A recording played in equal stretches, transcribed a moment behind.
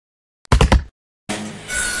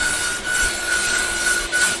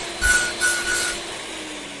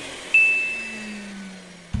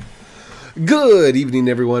Good evening,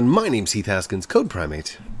 everyone. My name's Heath Haskins, Code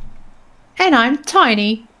Primate. And I'm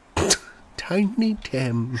Tiny. Tiny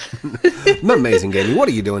Tim. Amazing gaming. What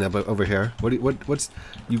are you doing over here? What's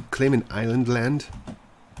you claiming island land?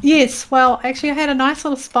 Yes, well, actually I had a nice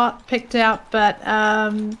little spot picked out, but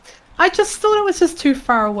I just thought it was just too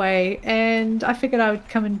far away, and I figured I would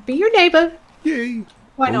come and be your neighbor. Yay.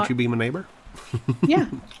 Why Won't not? you be my neighbor? Yeah.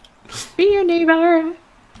 Be your neighbor.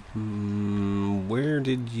 Where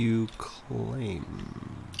did you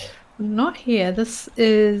claim? Not here.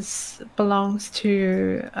 This belongs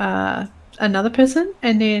to another person,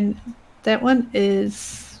 and then that one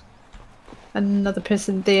is another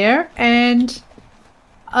person there, and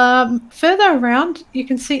further around you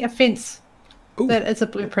can see a fence. Ooh, that is a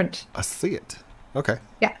blueprint. I see it. Okay.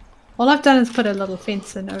 Yeah. All I've done is put a little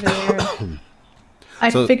fence in over there.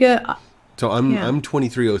 I figure. So I'm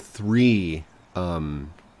 2303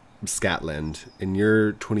 Scotland, and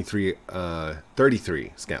you're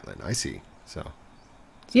 33 Scotland. I see. So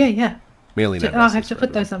Yeah. mailing I'll have to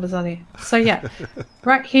put those numbers on there. So yeah,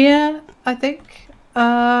 right here, I think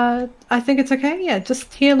it's okay. Yeah,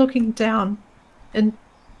 just here looking down, and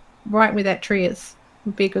right where that tree is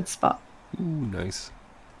would be a good spot. Ooh, nice.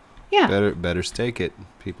 Yeah. Better stake it.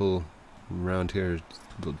 People around here,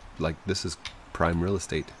 like, this is prime real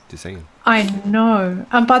estate. Just saying. I know.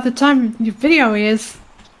 By the time your video is,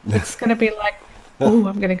 it's going to be like, oh,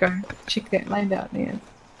 I'm going to go check that land out there.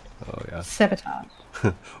 Oh yeah. Sabotage.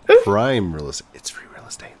 Prime real estate. It's free real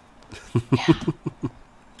estate. Yeah.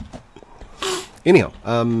 Anyhow,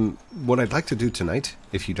 what I'd like to do tonight,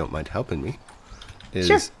 if you don't mind helping me, is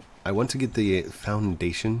Sure. I want to get the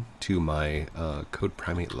foundation to my Code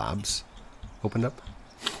Primate Labs opened up.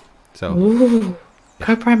 So, Ooh,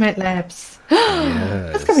 Co-Primate Labs.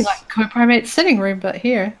 yes. That's going to be like Co-Primate sitting room, but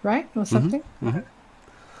here, right? Or something?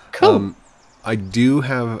 Cool. I do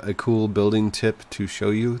have a cool building tip to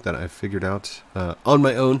show you that I figured out on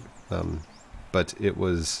my own, but it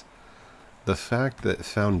was the fact that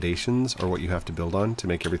foundations are what you have to build on to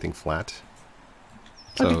make everything flat.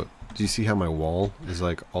 So, Okay. do you see how my wall is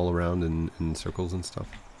like all around in circles and stuff?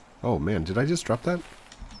 Oh man, did I just drop that?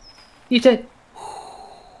 You did.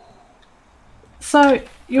 So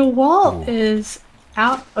your wall is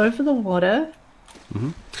out over the water.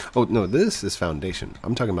 Oh no, this is foundation.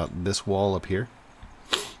 I'm talking about this wall up here.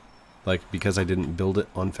 Like, because I didn't build it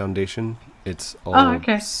on foundation, it's all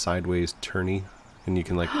okay. sideways turny, and you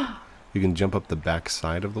can like you can jump up the back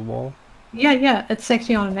side of the wall. Yeah. It's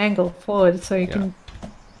actually on an angle forward, so you can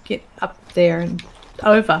get up there and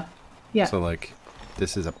over. Yeah. So like,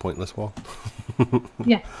 this is a pointless wall.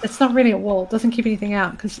 Yeah. It's not really a wall. It doesn't keep anything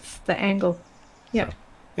out because it's the angle. Yeah. So,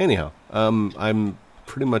 anyhow, I'm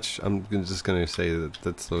just gonna say that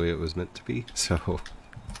that's the way it was meant to be. So,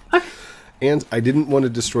 Okay. and I didn't want to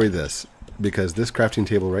destroy this because this crafting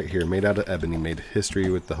table right here, made out of ebony, made history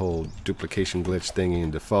with the whole duplication glitch thingy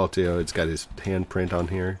in Defaultio. It's got his handprint on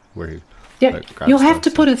here where he. Yeah. grabs You'll have stuff, to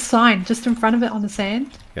so- put a sign just in front of it on the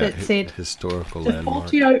sand that said historical landmark.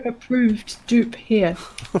 Defaultio approved dupe here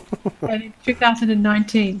in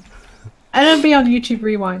 2019. And it'll be on YouTube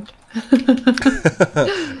Rewind.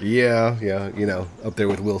 Yeah, you know, up there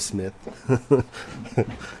with Will Smith.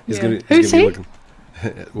 he's Yeah. gonna Who's be he? looking.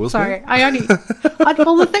 Will Smith? Sorry,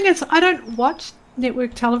 well, the thing is, I don't watch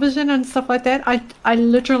network television and stuff like that. I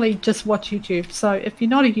literally just watch YouTube. So if you're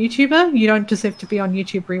not a YouTuber, you don't deserve to be on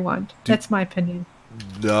YouTube Rewind. That's my opinion.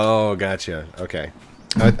 Oh, gotcha. Okay.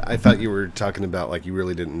 I thought you were talking about, like, you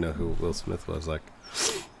really didn't know who Will Smith was. Like,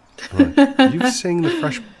 you sang the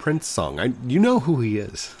Fresh Prince song. You know who he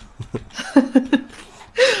is.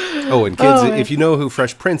 Oh, and kids, if you know who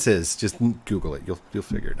Fresh Prince is, just Google it. You'll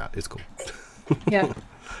figure it out. It's cool. Yeah.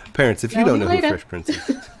 Parents, if you Tell don't me know who later. Fresh Prince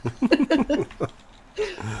is.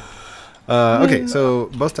 Okay, so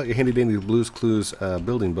bust out your handy dandy Blues Clues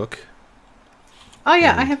building book. Oh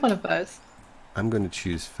yeah, I have one of those. I'm going to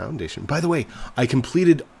choose foundation. By the way, I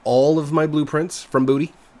completed all of my blueprints from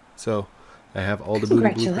Booty. So I have all the Booty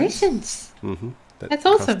blueprints. Congratulations. That's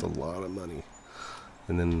awesome. Cost a lot of money.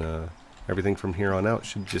 And then everything from here on out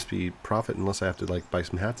should just be profit, unless I have to like buy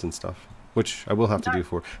some hats and stuff, which I will have to do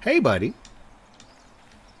for. Hey, buddy,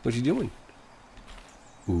 what you doing?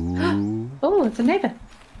 Ooh. Oh, it's a neighbor.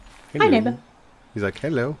 Hello. Hi, neighbor. He's like,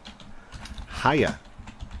 hello. Hiya.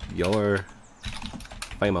 You're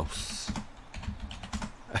famous.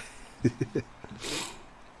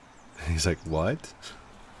 He's like, what?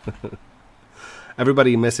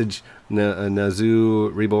 Everybody message Nazoo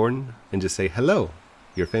Reborn and just say, hello,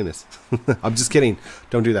 you're famous. I'm just kidding.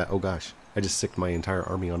 Don't do that. Oh gosh. I just sicked my entire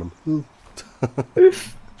army on him.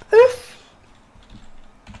 Oof. Oof.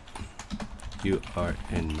 You are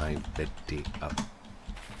in my video.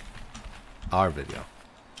 Our video.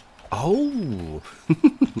 Oh!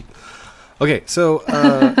 Okay, so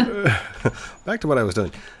back to what I was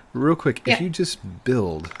doing. Real quick, if you just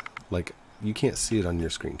build, like, you can't see it on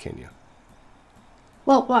your screen, can you?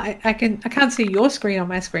 Well, I can't see your screen on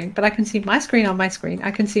my screen, but I can see my screen on my screen.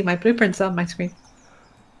 I can see my blueprints on my screen.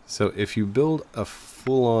 So if you build a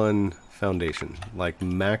full-on foundation, like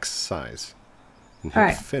max size, and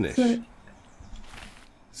hit finish. So,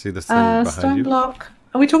 see this thing behind stone you? Block.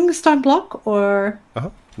 Are we talking stone block or?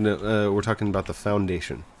 No, we're talking about the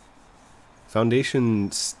foundation.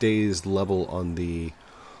 Foundation stays level on the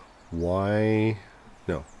Y.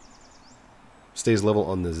 No. Stays level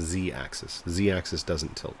on the Z axis. The Z axis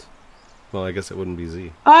doesn't tilt. Well, I guess it wouldn't be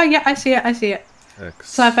Z. Oh yeah, I see it. I see it. X.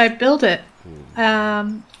 So if I build it,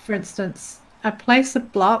 for instance, I place a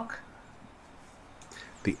block.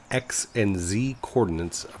 The X and Z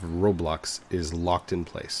coordinates of Roblox is locked in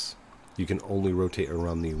place. You can only rotate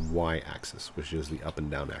around the Y axis, which is the up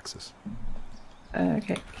and down axis.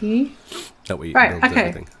 Okay, key. That way you can build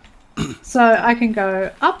everything. So I can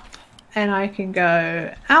go up and I can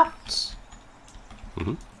go out.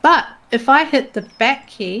 But if I hit the back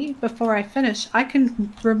key before I finish, I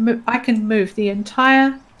can move the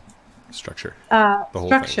entire structure,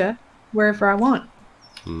 wherever I want.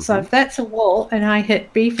 So if that's a wall and I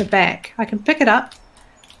hit B for back, I can pick it up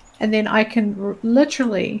and then I can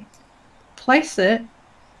literally place it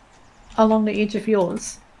along the edge of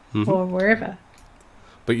yours or wherever.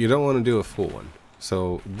 But you don't want to do a full one.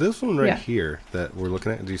 So this one right here that we're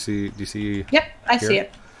looking at, do you see? Yep, I see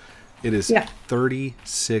it. It is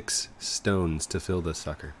 36 stones to fill this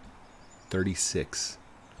sucker. 36.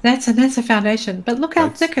 That's a foundation, but look how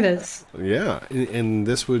thick it is. Yeah, and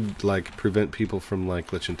this would like prevent people from like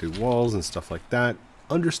glitching through walls and stuff like that.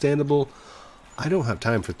 Understandable. I don't have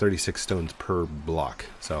time for 36 stones per block,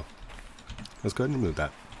 so let's go ahead and remove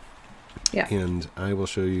that. Yeah. And I will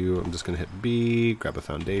show you. I'm just going to hit B, grab a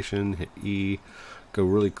foundation, hit E, go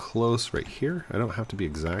really close right here. I don't have to be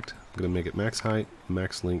exact. I'm going to make it max height,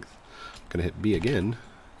 max length. I'm going to hit B again,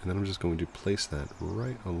 and then I'm just going to place that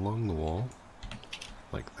right along the wall,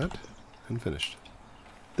 like that, and finished.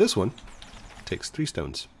 This one takes 3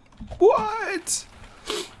 stones. What?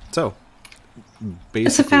 So, basically,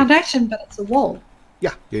 it's a foundation, but it's a wall.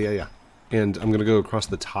 Yeah. And I'm going to go across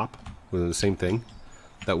the top with the same thing.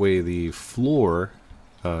 That way the floor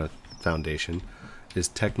foundation is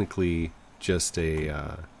technically just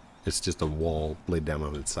it's just a wall laid down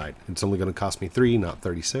on its side. It's only going to cost me 3, not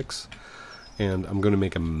 36. And I'm going to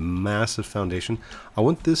make a massive foundation. I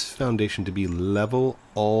want this foundation to be level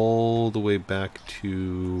all the way back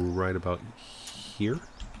to right about here.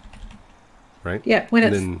 Right? Yeah, when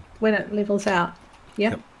it levels out.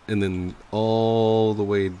 Yep. And then all the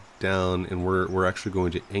way down, and we're actually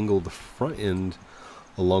going to angle the front end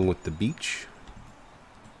along with the beach.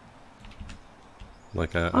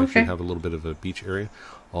 Like I should have a little bit of a beach area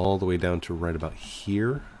all the way down to right about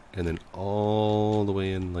here, and then all the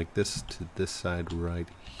way in like this to this side right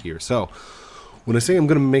here. So when I say I'm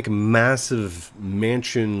going to make a massive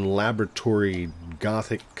mansion, laboratory,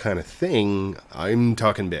 gothic kind of thing, I'm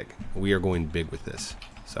talking big. We are going big with this.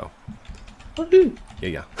 So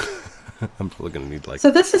yeah. I'm probably going to need like...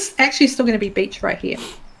 So this is actually still going to be beach right here.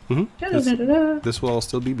 This will all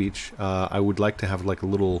still be beach. I would like to have like a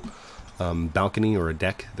little balcony or a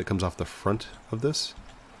deck that comes off the front of this.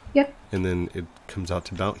 Yep. And then it comes out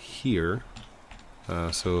to about here.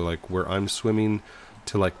 So like where I'm swimming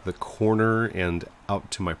to like the corner and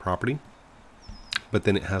out to my property. But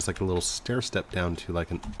then it has like a little stair step down to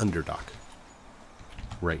like an underdock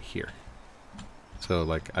right here. So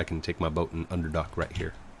like I can take my boat and underdock right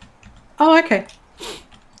here. Oh, okay.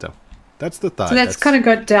 So that's the thought. So that's kind of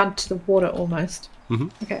go down to the water almost. Mm-hmm.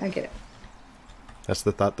 Okay, I get it. That's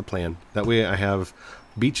the thought, the plan. That way I have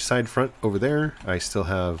beach side front over there. I still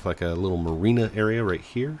have like a little marina area right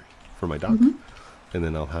here for my dock. And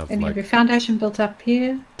then I'll have and like you have your foundation built up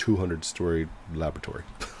here. 200-story laboratory.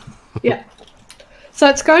 Yeah. So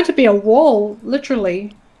it's going to be a wall,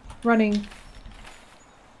 literally, running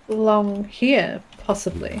along here,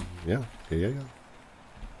 possibly. Yeah.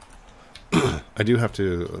 I do have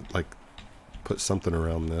to like put something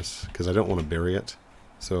around this because I don't want to bury it.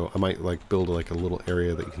 So I might like build like a little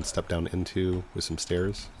area that you can step down into with some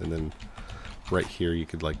stairs, and then right here you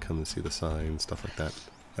could like come and see the sign, stuff like that.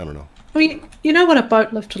 I don't know. I mean, you know what a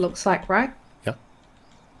boat lift looks like, right? Yeah.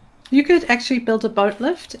 You could actually build a boat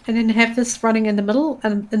lift and then have this running in the middle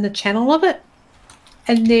and in the channel of it,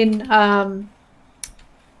 and then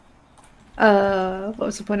what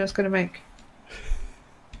was the point I was going to make?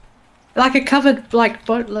 like a covered like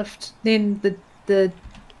boat lift, then the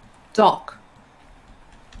dock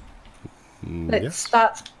that Yes.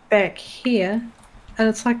 starts back here, and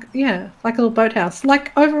it's like like a little boathouse,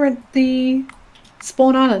 like over at the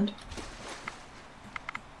spawn island.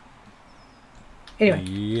 Anyway,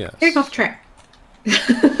 getting off Yes. track.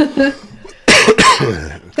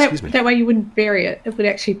 Excuse me. That way you wouldn't bury it; it would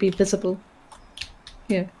actually be visible.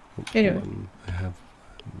 Yeah. Anyway, Hold on.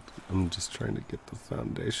 I'm just trying to get the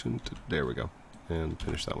foundation to. There we go, and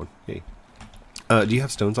finish that one. Yay. Do you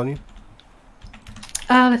have stones on you?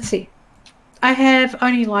 let's see. I have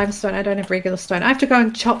only limestone. I don't have regular stone. I have to go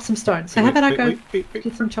and chop some stone. So how about I go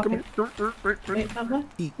get some chopping? Wait,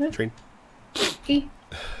 Train. E.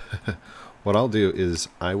 What I'll do is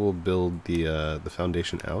I will build the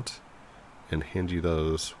foundation out and hand you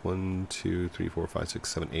those 1, 2, 3, 4, 5, 6,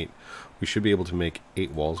 7, 8. We should be able to make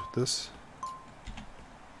 8 walls with this.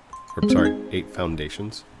 Or sorry, 8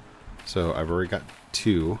 foundations. So I've already got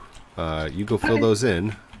 2. You go fill those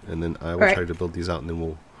in, and then I will try to build these out, and then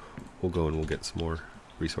we'll go and we'll get some more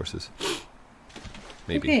resources.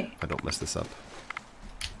 Maybe if I don't mess this up.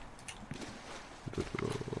 There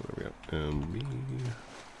we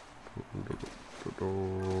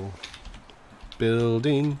go.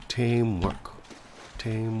 Building teamwork.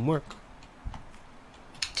 Teamwork.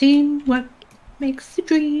 Teamwork makes the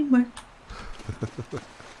dream work.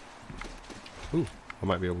 Ooh, I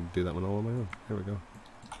might be able to do that one all on my own. There we go.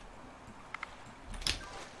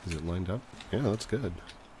 Is it lined up? Yeah, that's good.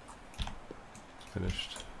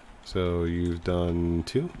 Finished. So you've done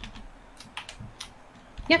 2?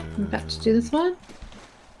 Yep, I'm about to do this one.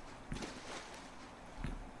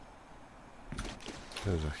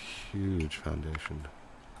 There's a huge foundation.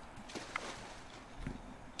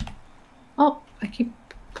 Oh, I keep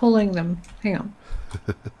pulling them. Hang on.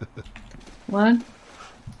 1.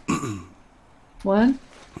 1.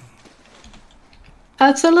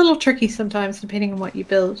 It's a little tricky sometimes depending on what you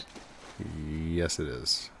build. Yes, it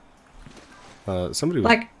is. Somebody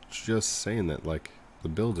was just saying that, like, the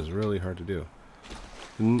build is really hard to do.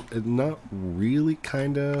 Not really,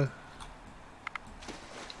 kinda.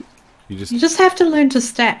 You just have to learn to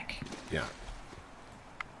stack. Yeah.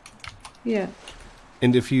 Yeah.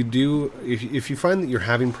 And if you do, if you find that you're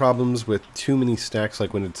having problems with too many stacks,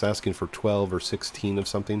 like when it's asking for 12 or 16 of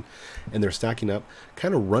something, and they're stacking up,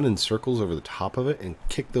 kind of run in circles over the top of it and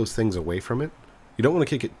kick those things away from it. You don't want to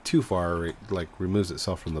kick it too far, or it like removes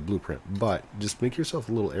itself from the blueprint. But just make yourself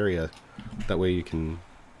a little area, that way you can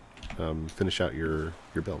finish out your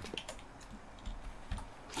build.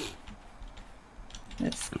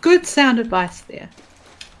 That's good sound advice there.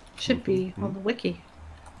 Should be on the wiki.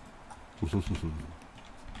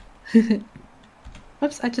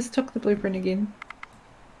 Whoops, I just took the blueprint again.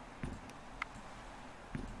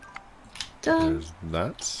 Done. There's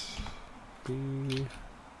that.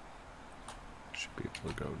 Should be able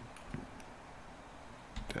to go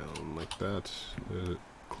down like that.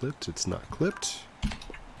 Clipped? It's not clipped.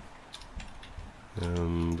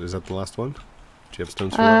 And is that the last one? Do you have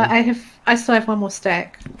stones for that one? I still have one more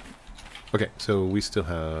stack. Okay, so we still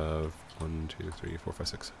have 1, 2, 3, 4, 5,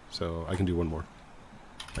 6. So I can do one more.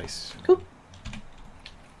 Nice. Cool.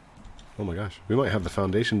 Oh my gosh, we might have the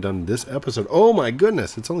foundation done this episode. Oh my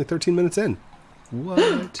goodness, it's only 13 minutes in.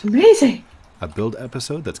 What? Amazing. A build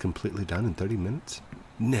episode that's completely done in 30 minutes?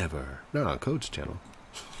 Never. Not on Code's channel.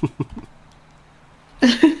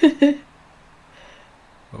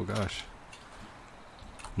 Oh gosh.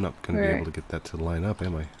 I'm not going to be able to get that to line up,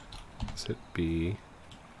 am I? Let's hit B.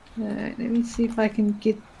 Alright, let me see if I can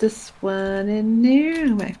get this one in there. I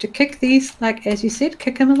might have to kick these, like as you said,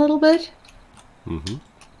 kick them a little bit. Mm-hmm.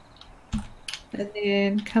 And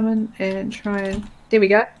then come in and try and... There we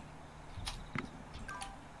go.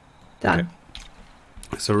 Done. Okay.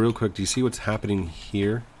 So real quick, do you see what's happening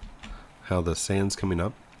here? How the sand's coming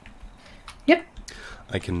up? Yep.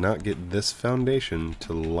 I cannot get this foundation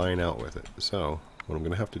to line out with it. So what I'm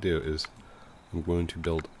going to have to do is I'm going to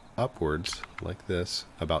build upwards like this,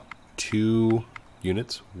 about 2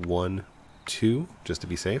 units, 1, 2, just to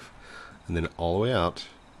be safe, and then all the way out,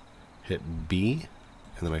 hit B,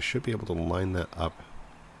 and then I should be able to line that up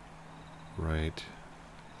right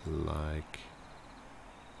like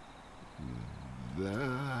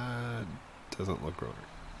that. Doesn't look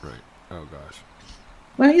right. Oh gosh.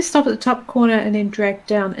 Why don't you stop at the top corner and then drag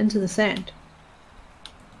down into the sand?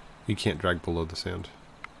 You can't drag below the sand.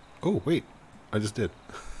 Oh wait, I just did.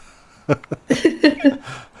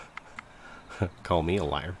 Call me a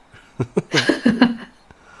liar.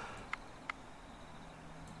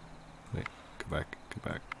 Wait, go back.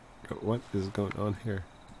 What is going on here?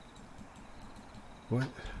 What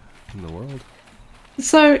in the world?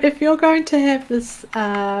 So if you're going to have this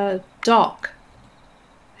dock,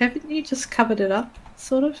 haven't you just covered it up,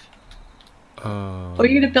 sort of? Or are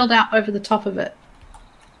you going to build out over the top of it?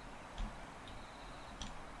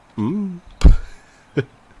 I'm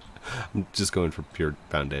just going for pure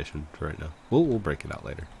foundation for right now. We'll break it out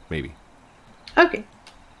later, maybe. Okay.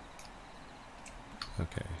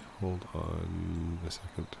 Okay, hold on a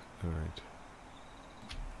second. All right.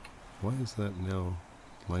 Why is that now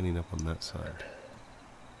lining up on that side?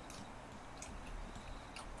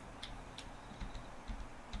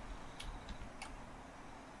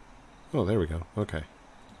 Oh, there we go. Okay.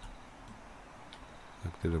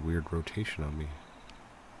 That did a weird rotation on me.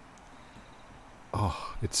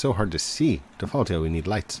 Oh, it's so hard to see. Defaultio, we need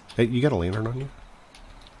lights. Hey, you got a lantern on you?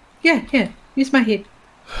 Yeah, yeah. Use my head.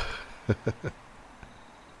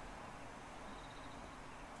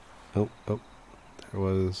 Oh, there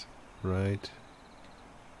was right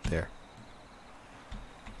there.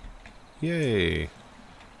 Yay.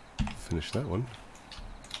 Finish that one.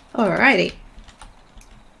 Alrighty.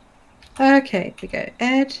 Okay, we go.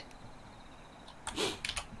 Add.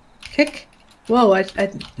 Kick. Whoa, let's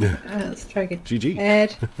try again. GG.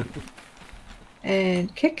 Add.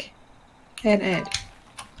 And kick. And add.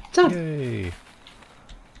 Done. Yay.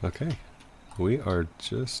 Okay. We are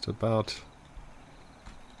just about...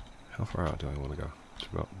 How far out do I want to go? It's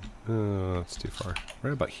about... that's too far.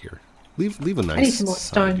 Right about here. Leave a I need nice some more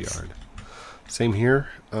side stones. yard. Same here.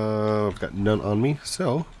 I've got none on me,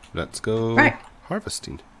 so let's go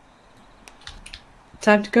harvesting.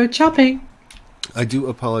 Time to go chopping. I do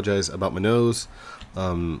apologize about my nose.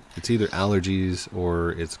 It's either allergies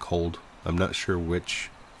or it's cold. I'm not sure which,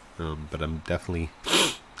 but I'm definitely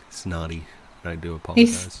snotty. I do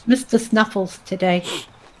apologize. He's Mr. Snuffles today.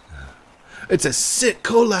 It's a sick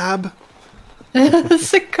collab.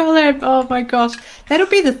 Sick collab. Oh my gosh. That'll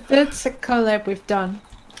be the third sick collab we've done.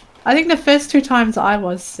 I think the first 2 times I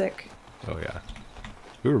was sick. Oh yeah.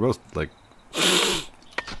 We were both like...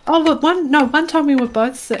 Oh, but one time we were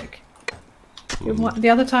both sick. The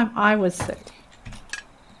other time I was sick.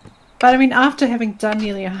 But I mean, after having done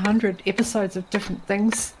nearly 100 episodes of different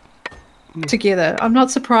things together, I'm not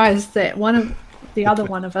surprised that the other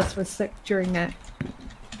one of us was sick during that.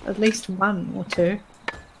 At least 1 or 2.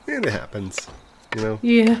 And it happens, you know?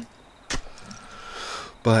 Yeah.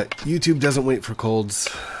 But YouTube doesn't wait for colds.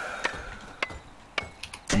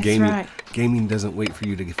 That's right. Gaming doesn't wait for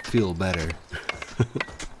you to feel better.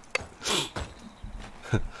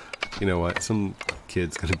 You know what? Some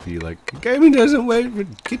kid's gonna be like, gaming doesn't wait for...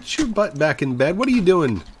 Get your butt back in bed. What are you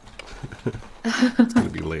doing? It's gonna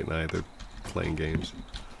be late night. They're playing games.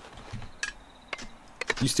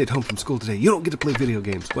 You stayed home from school today. You don't get to play video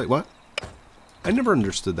games. Wait, what? I never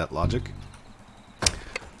understood that logic.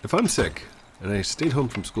 If I'm sick and I stayed home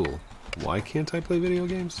from school, why can't I play video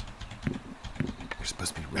games? You're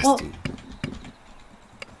supposed to be resting.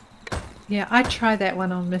 Well, yeah, I try that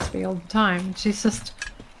one on Miss B all the time. She's just...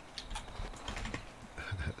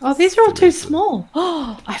 Oh, these are all too small.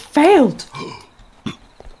 Oh, I failed.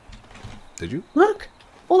 Did you? Look,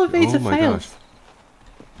 all of these are failed. Gosh.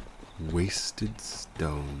 Wasted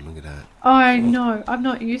stone. Look at that. Oh, I know. I'm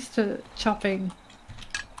not used to chopping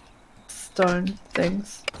stone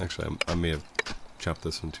things. Actually, I may have chopped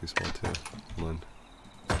this one too small too. Hold on.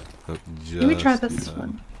 Oh, Let me try this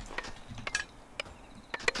one.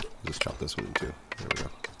 Just chop this one too. There we go.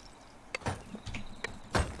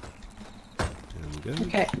 And good.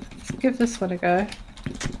 Okay, let's give this one a go.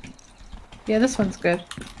 Yeah, this one's good.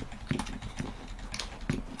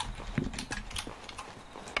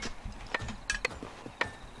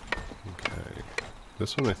 Okay.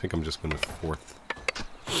 This one I think I'm just going to fourth.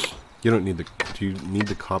 You don't need the... Do you need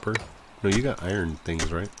the copper? No, you got iron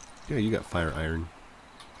things, right? Yeah, you got fire iron.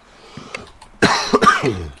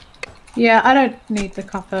 Yeah, I don't need the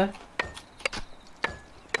copper.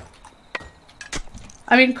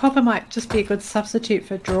 I mean, copper might just be a good substitute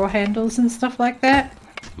for drawer handles and stuff like that.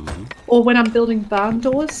 Mm-hmm. Or when I'm building barn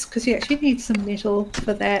doors, because you actually need some metal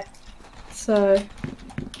for that. So...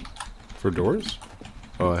 For doors?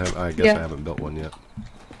 Oh, I guess I haven't built one yet.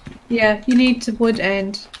 Yeah, you need wood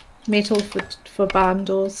and metal for barn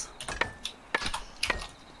doors.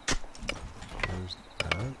 There's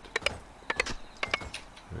that.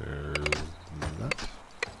 There's that.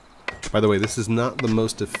 By the way, this is not the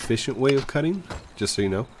most efficient way of cutting, just so you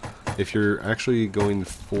know. If you're actually going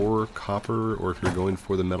for copper, or if you're going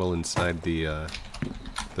for the metal inside the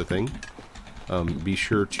thing, be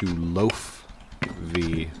sure to loaf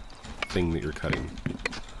the thing that you're cutting.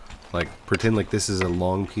 Like, pretend like this is a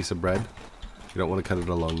long piece of bread. You don't want to cut it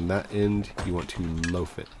along that end. You want to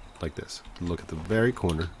loaf it like this. Look at the very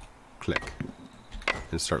corner. Click.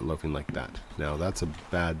 and start loafing like that. Now that's a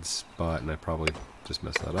bad spot, and I probably just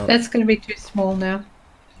messed that up. That's going to be too small now.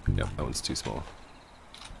 Yep, that one's too small.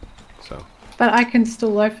 So. But I can still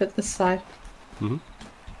loaf at this side. Mm-hmm.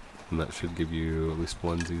 And that should give you at least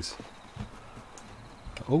onesies.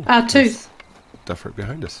 Oh, Two. Stuff right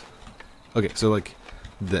behind us. Okay, so like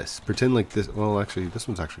this. Pretend like this. Well, actually, this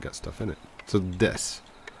one's actually got stuff in it. So this.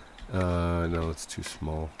 No, it's too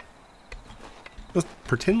small. Let's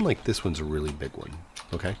pretend like this one's a really big one.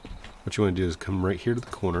 Okay? What you want to do is come right here to the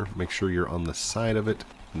corner. Make sure you're on the side of it,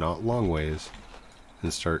 not long ways.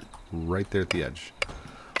 And start right there at the edge.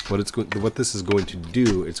 What this is going to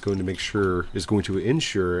do, it's going to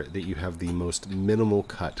ensure that you have the most minimal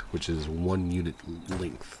cut, which is 1 unit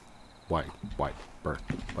length, wide, birth,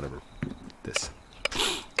 whatever. This,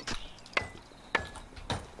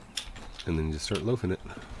 and then you just start loafing it.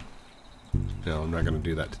 Now I'm not going to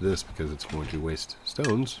do that to this because it's going to waste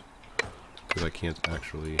stones, because I can't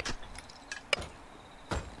actually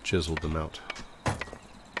chisel them out.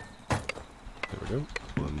 There we go.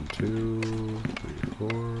 1, 2, 3,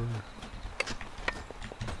 4.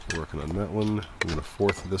 Working on that one. I'm going to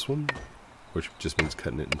fourth this one, which just means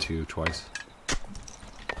cutting it in two twice.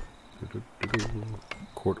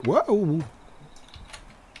 Whoa!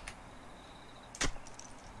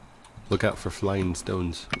 Look out for flying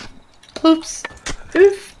stones. Oops.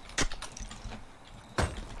 Oof.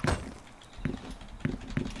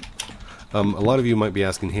 A lot of you might be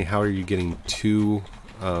asking, hey, how are you getting two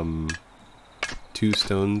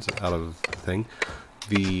stones out of the thing?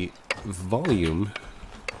 The volume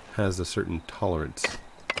has a certain tolerance,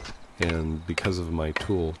 and because of my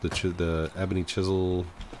tool, the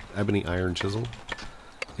ebony iron chisel,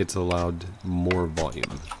 it's allowed more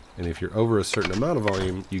volume. And if you're over a certain amount of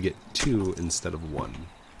volume, you get 2 instead of 1.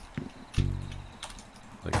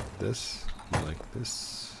 Like this, like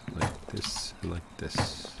this, like this, and like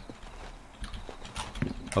this.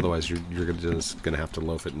 Otherwise, you're just gonna have to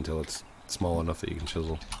loaf it until it's small enough that you can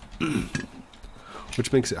chisel.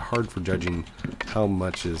 Which makes it hard for judging how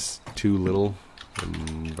much is too little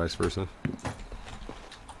and vice versa.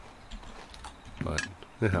 But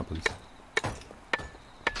it happens.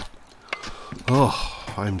 Oh,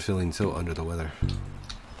 I'm feeling so under the weather.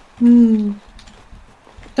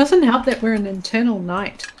 Doesn't help that we're in eternal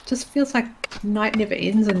night. Just feels like night never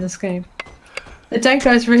ends in this game. The day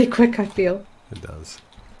goes really quick, I feel. It does.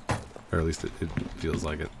 Or at least it feels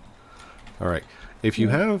like it. Alright, if you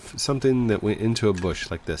have something that went into a bush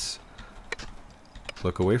like this,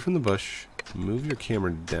 look away from the bush, move your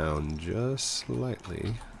camera down just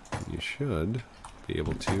slightly, and you should be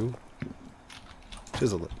able to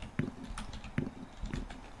chisel it.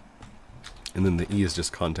 And then the E is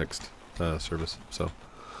just context service, so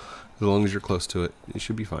as long as you're close to it, it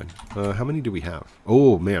should be fine. How many do we have?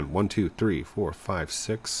 Oh man, 1, 2, 3, 4, 5,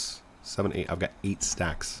 6, 7, 8. I've got 8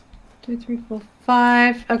 stacks. 2, 3, 4,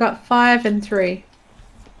 5. I got 5 and 3.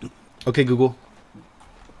 Okay, Google.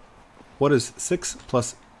 What is 6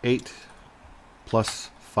 plus 8 plus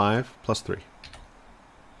 5 plus 3?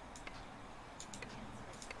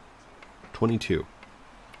 22.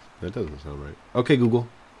 That doesn't sound right. Okay, Google.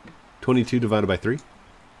 22 divided by 3. We've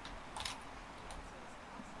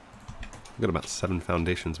got about 7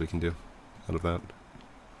 foundations we can do out of that.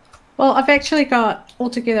 Well, I've actually got,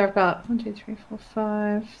 altogether I've got 1, 2, 3, 4,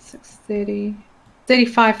 5, 6, 30,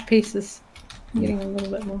 35 pieces. I'm getting a little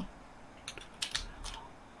bit more.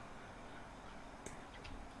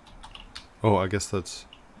 Oh, I guess that's...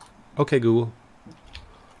 Okay, Google.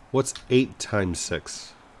 What's 8 times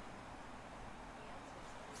 6?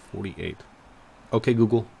 48. Okay,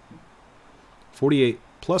 Google. 48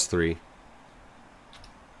 plus 3.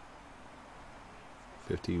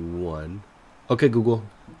 51. Okay, Google.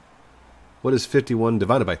 What is 51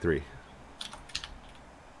 divided by 3?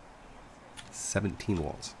 17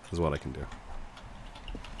 walls is what I can do.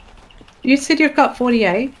 You said you've got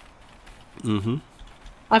 48. Mm-hmm.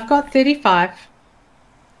 I've got 35.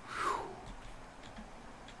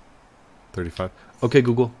 35. Okay,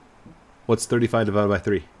 Google. What's 35 divided by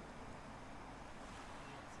 3?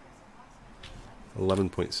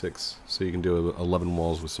 11.6. So you can do 11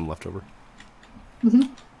 walls with some leftover.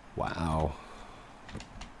 Mm-hmm. Wow.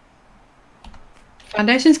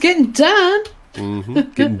 Foundation's getting done. Mm-hmm.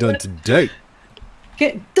 Getting done today.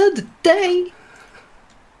 Getting done today.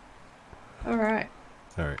 All right.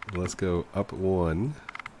 All right. Let's go up 1.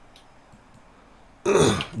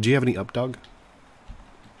 Do you have any up, dog?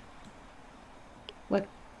 What?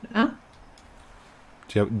 Huh?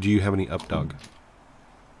 Do you have any up, dog?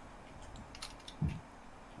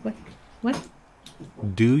 What? What?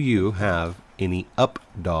 Do you have any up,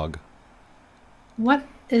 dog? What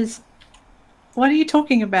is What are you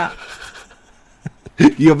talking about?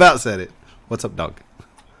 You about said it. What's up, dog?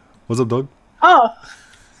 What's up, dog? Oh.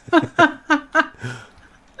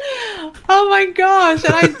 Oh my gosh,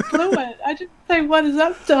 and I blew it. I didn't say what is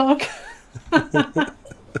up, dog.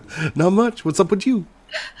 Not much. What's up with you?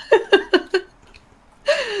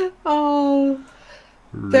 Oh,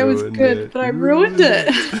 that was Ruined good, it. but I ruined it.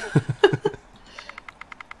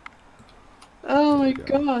 Oh my There we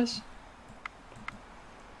go. gosh.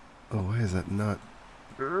 Oh, why is that not?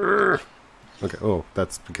 Okay. Oh,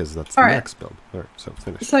 that's because that's All the right. next build. All right. So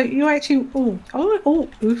finish. So you actually,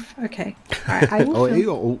 oof. Okay. All right, I will Oh, film. hey,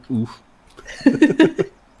 oh, oof.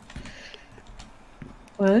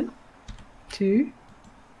 1, 2.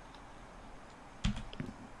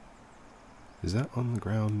 Is that on the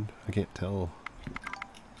ground? I can't tell.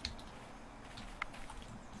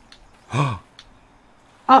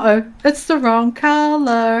 Uh-oh, it's the wrong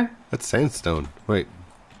color. That's sandstone. Wait,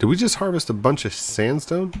 did we just harvest a bunch of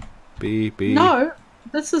sandstone? B. No,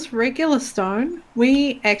 this is regular stone.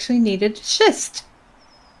 We actually needed schist.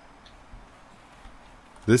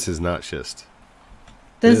 This is not schist.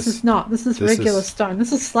 This is not. This is this regular is- stone.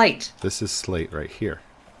 This is slate. This is slate right here.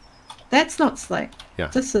 That's not slate. Yeah.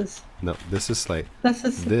 This is. No, this is slate. This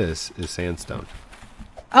is. This is sandstone.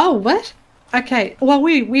 Oh, what? Okay. Well,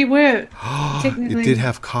 we were It technically. did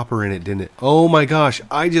have copper in it, didn't it? Oh my gosh,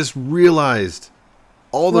 I just realized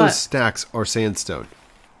all What? those stacks are sandstone.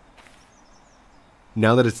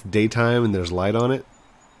 Now that it's daytime and there's light on it.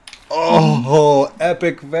 Oh,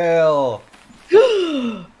 epic veil.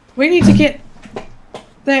 We need to get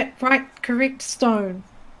that correct stone.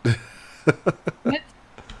 Let's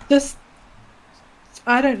just.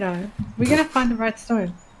 I don't know. We're gonna find the right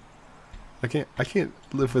stone. I can't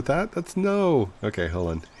live with that. That's no. Okay, hold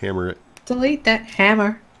on. Hammer it. Delete that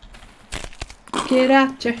hammer. Get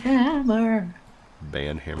out your hammer.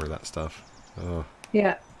 Ban hammer that stuff. Oh.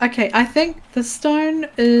 Yeah. Okay, I think the stone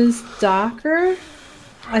is darker.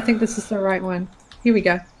 I think this is the right one. Here we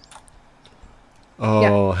go.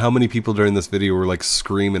 Oh, how many people during this video were like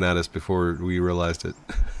screaming at us before we realized it?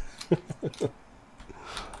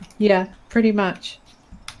 Yeah, pretty much.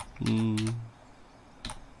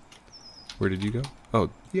 Where did you go? Oh,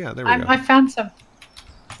 yeah, there we go. I found some.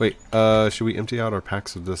 Wait, should we empty out our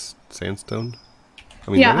packs of this sandstone?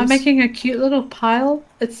 I Yeah, there I'm is- making a cute little pile.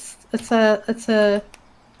 It's a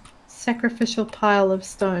sacrificial pile of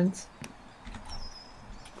stones.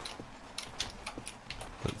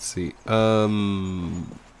 Let's see.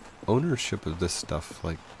 Ownership of this stuff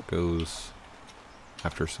like goes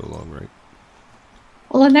after so long, right?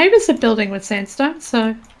 Well, the neighbors are building with sandstone,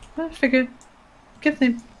 so I figured give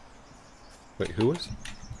them Wait, who was?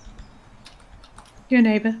 your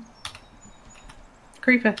neighbor.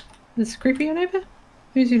 Creeper. Is Creeper your neighbor?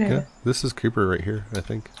 Who's your neighbor? Yeah, this is Creeper right here, I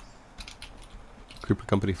think. Creeper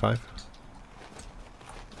Company 5.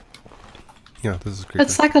 Yeah, this is Creeper.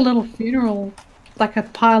 It's like a little funeral, like a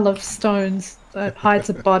pile of stones that hides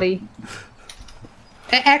a body.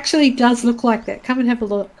 It actually does look like that. Come and have a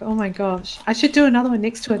look. Oh my gosh. I should do another one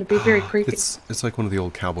next to it. It'd be very creepy. It's like one of the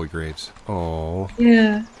old cowboy graves. Oh.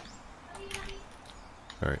 Yeah.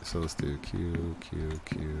 Alright, so let's do Q.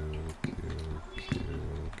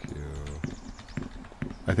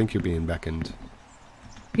 I think you're being beckoned.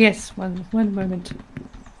 Yes, one moment.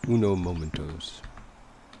 Uno momentos.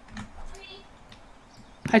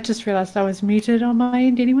 I just realized I was muted on my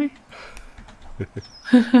end anyway.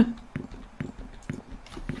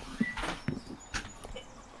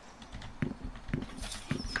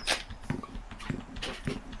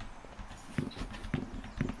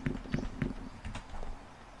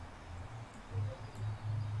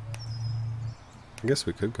 I guess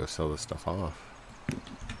we could go sell this stuff off.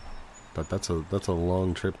 But that's a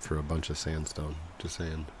long trip for a bunch of sandstone, just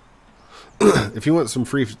saying. If you want some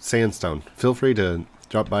free sandstone, feel free to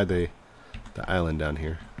drop by the island down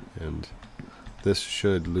here, and this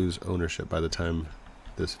should lose ownership by the time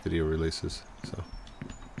this video releases. So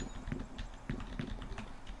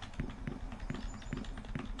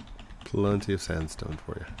plenty of sandstone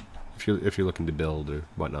for you if you're looking to build or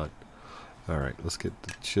whatnot. All right, let's get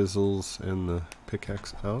the chisels and the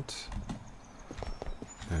pickaxe out,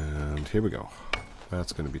 and here we go.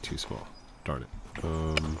 That's going to be too small. Darn it.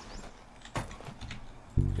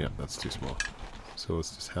 Yeah, that's too small. So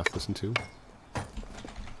let's just half this in two.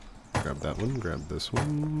 Grab that one, grab this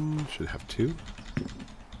one. Should have two.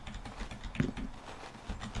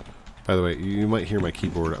 By the way, you might hear my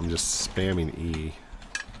keyboard. I'm just spamming E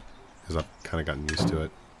because I've kind of gotten used to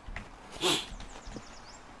it.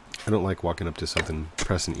 I don't like walking up to something,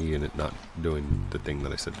 pressing E, and it not doing the thing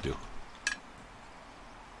that I said to do.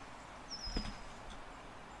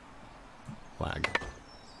 flag.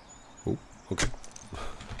 Oh, okay.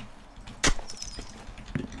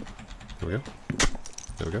 There we go.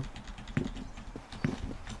 There we go.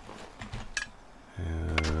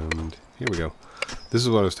 And here we go. This is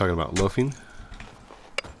what I was talking about, loafing.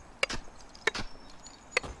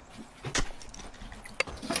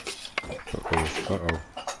 Uh-oh.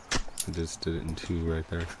 I just did it in 2 right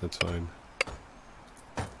there. That's fine.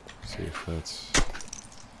 Let's see if that's...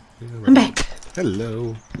 Yeah, right. I'm back.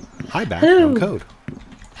 Hello. Hi, back. Hello. I'm Code.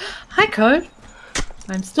 Hi, Code.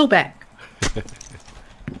 I'm still back.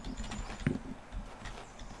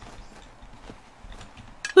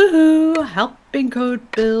 Woohoo! Helping Code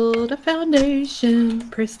build a foundation.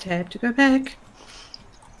 Press tab to go back.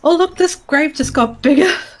 Oh, look, this grave just got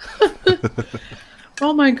bigger.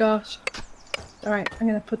 Oh my gosh. Alright, I'm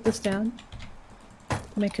going to put this down.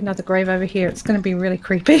 Make another grave over here. It's going to be really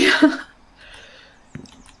creepy.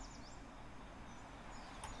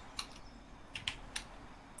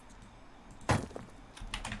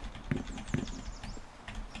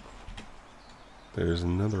 There's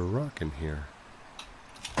another rock in here.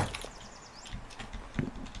 I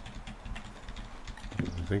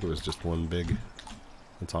think it was just one big.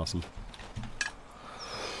 That's awesome.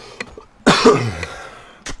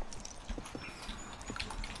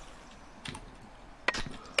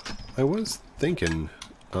 I was thinking,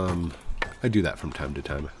 I do that from time to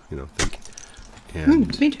time, you know, think.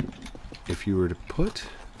 And me too. if you were to put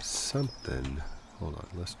something, hold on,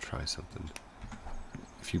 let's try something.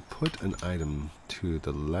 If you put an item to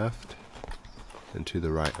the left and to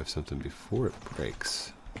the right of something before it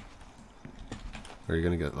breaks, are you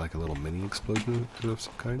going to get like a little mini explosion of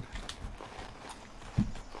some kind?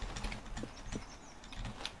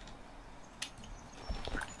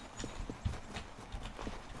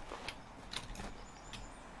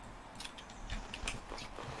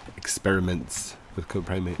 Experiments with Code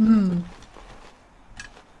Primate. Alright,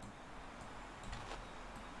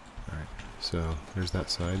 so there's that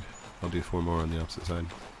side. I'll do 4 more on the opposite side.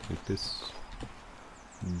 Like this.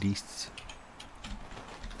 This.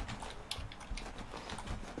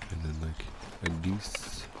 And then like a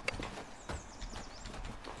this.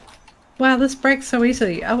 Wow, this breaks so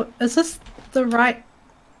easily. Oh, is this the right...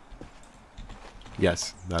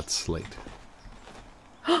 Yes, that's slate.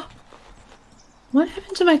 What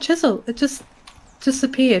happened to my chisel? It just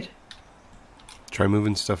disappeared. Try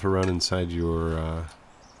moving stuff around inside your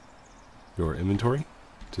inventory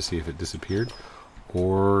to see if it disappeared,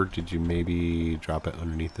 or did you maybe drop it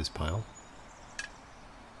underneath this pile?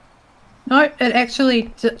 No, it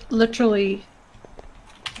actually literally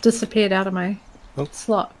disappeared out of my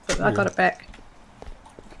slot, but I got it back.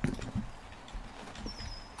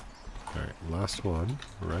 Alright, last one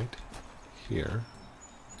right here.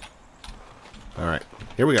 Alright,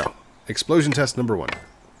 here we go. Explosion test number 1.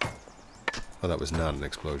 Oh, that was not an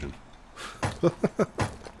explosion. Oh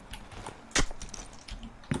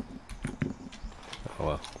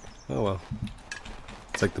well. Oh well.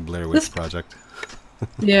 It's like the Blair Witch Project.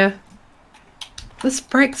 Yeah. This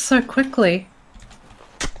breaks so quickly.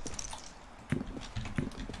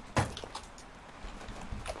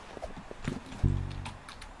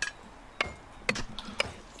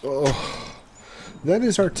 Oh, that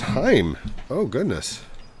is our time. Oh, goodness.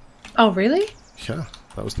 Oh, really? Yeah,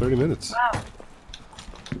 that was 30 minutes. Wow.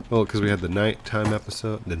 Well, because we had the nighttime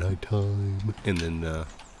episode, and then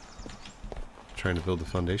trying to build the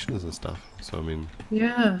foundations and stuff. So, I mean...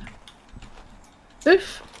 Yeah.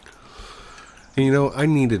 Oof. And, you know, I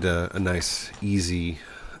needed a nice, easy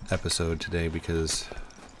episode today because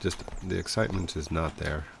just the excitement is not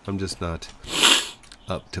there. I'm just not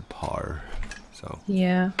up to par. So...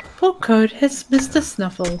 Yeah. Poor Code has Mr.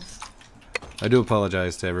 Snuffles. I do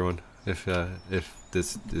apologize to everyone if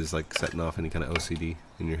this is like setting off any kind of OCD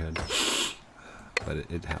in your head, but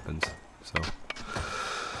it happens. So,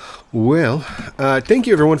 well, thank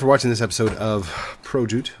you everyone for watching this episode of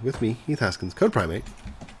Projoot with me, Heath Haskins, Code Primate,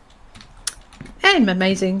 and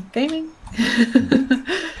Amazing Gaming.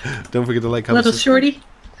 Don't forget to like, comment, Little Shorty.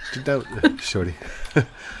 Don't, Shorty.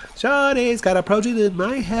 Shorty's got a Projoot in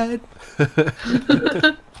my head.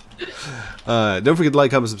 Don't forget to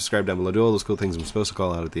like, comment, subscribe down below. Do all those cool things I'm supposed to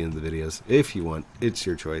call out at the end of the videos. If you want, it's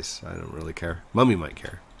your choice. I don't really care. Mummy might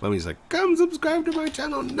care. Mummy's like, come subscribe to my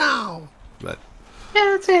channel now. But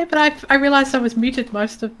yeah, that's it. But I realized I was muted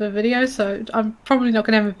most of the video, so I'm probably not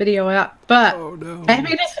going to have a video out. But oh, no.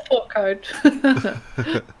 happy to support Code.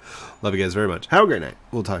 Love you guys very much. Have a great night.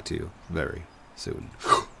 We'll talk to you very soon.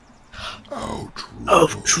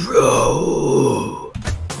 Outro.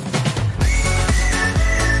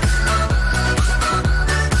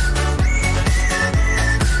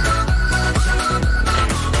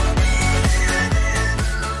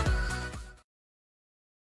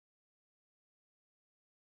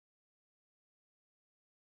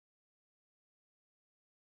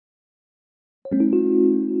 you.